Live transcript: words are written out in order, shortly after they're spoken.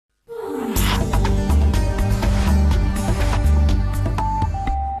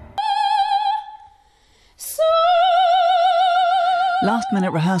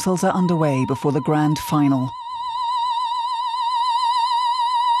Last-minute rehearsals are underway before the grand final.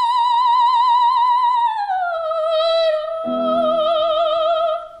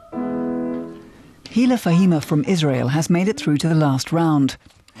 Hila Fahima from Israel has made it through to the last round.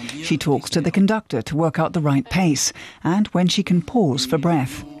 She talks to the conductor to work out the right pace and when she can pause for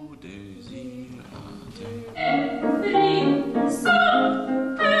breath.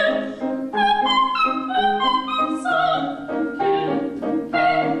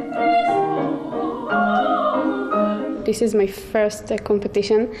 This is my first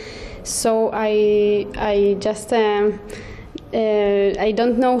competition, so I just I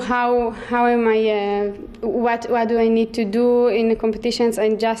don't know how am I what do I need to do in the competitions.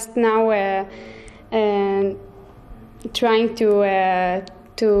 I'm just now trying to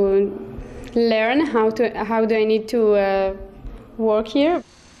learn how do I need to work here.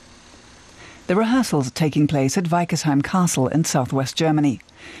 The rehearsals are taking place at Weikersheim Castle in southwest Germany.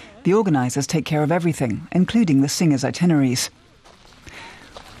 The organisers take care of everything, including the singers' itineraries.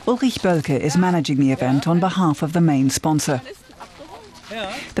 Ulrich Bölke is managing the event on behalf of the main sponsor.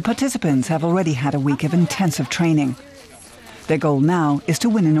 The participants have already had a week of intensive training. Their goal now is to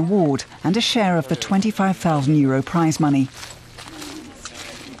win an award and a share of the €25,000 prize money.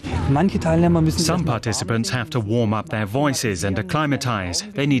 Some participants have to warm up their voices and acclimatise.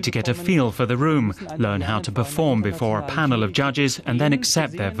 They need to get a feel for the room, learn how to perform before a panel of judges and then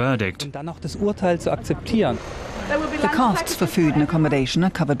accept their verdict. The costs for food and accommodation are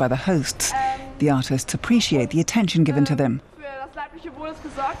covered by the hosts. The artists appreciate the attention given to them.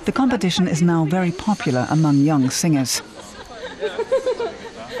 The competition is now very popular among young singers.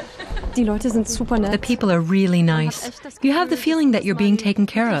 The people are really nice. You have the feeling that you're being taken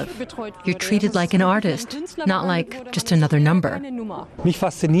care of. You're treated like an artist, not like just another number.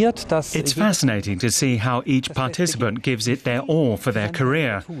 It's fascinating to see how each participant gives it their all for their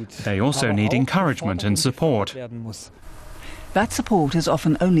career. They also need encouragement and support. That support is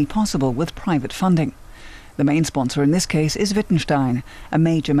often only possible with private funding. The main sponsor in this case is Wittenstein, a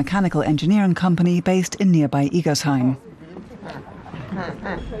major mechanical engineering company based in nearby Egersheim.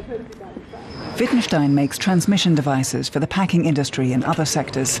 Wittenstein makes transmission devices for the packing industry and other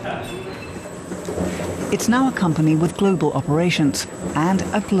sectors. It's now a company with global operations and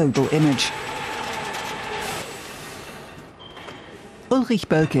a global image. Ulrich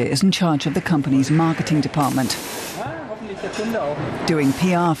Bölke is in charge of the company's marketing department. Doing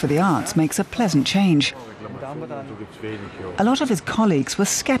PR for the arts makes a pleasant change. A lot of his colleagues were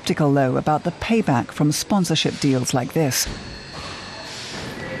sceptical, though, about the payback from sponsorship deals like this.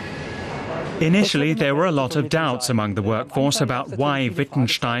 Initially, there were a lot of doubts among the workforce about why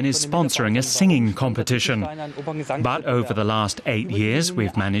Wittenstein is sponsoring a singing competition. But over the last 8 years,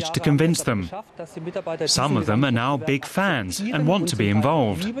 we've managed to convince them. Some of them are now big fans and want to be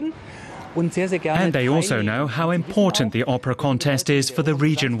involved. And they also know how important the opera contest is for the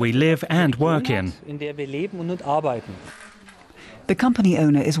region we live and work in. The company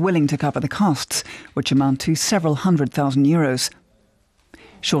owner is willing to cover the costs, which amount to several €100,000.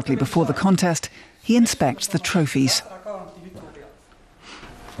 Shortly before the contest, he inspects the trophies.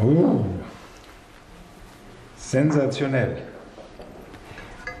 Oh, sensationell.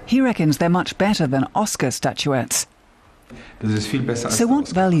 He reckons they're much better than Oscar statuettes. So what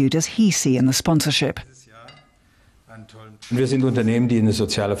value does he see in the sponsorship? We're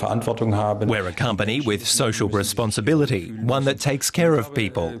a company with social responsibility, one that takes care of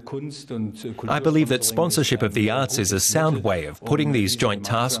people. I believe that sponsorship of the arts is a sound way of putting these joint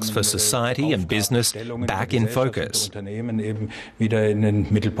tasks for society and business back in focus.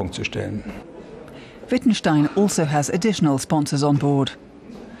 Wittenstein also has additional sponsors on board.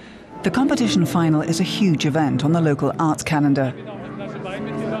 The competition final is a huge event on the local arts calendar.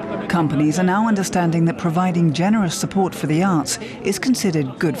 Companies are now understanding that providing generous support for the arts is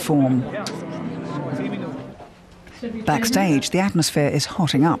considered good form. Backstage, the atmosphere is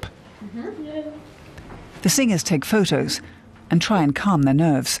hotting up. The singers take photos and try and calm their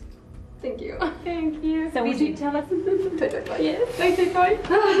nerves. Thank you. Thank you. So would you tell us? Yes, thank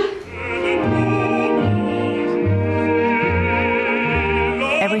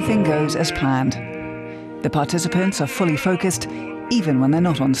Everything goes as planned. The participants are fully focused, even when they're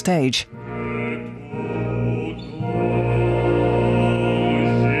not on stage.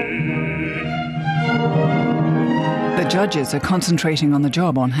 The judges are concentrating on the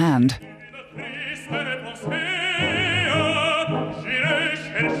job on hand.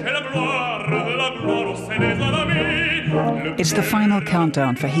 It's the final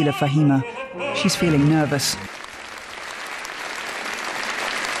countdown for Hila Fahima. She's feeling nervous.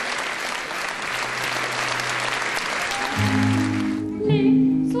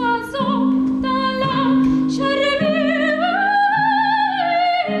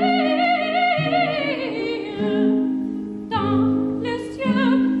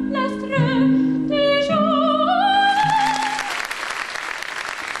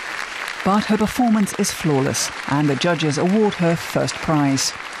 Her performance is flawless, and the judges award her first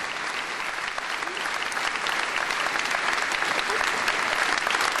prize.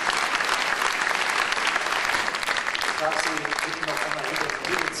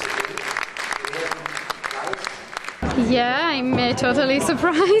 Yeah, I'm totally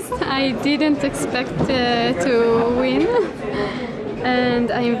surprised. I didn't expect to win, and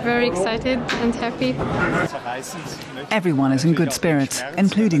I'm very excited and happy. Everyone is in good spirits,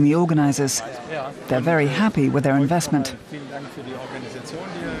 including the organisers. They're very happy with their investment.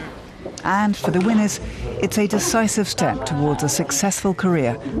 And for the winners, it's a decisive step towards a successful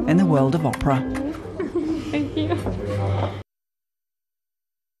career in the world of opera. Thank you.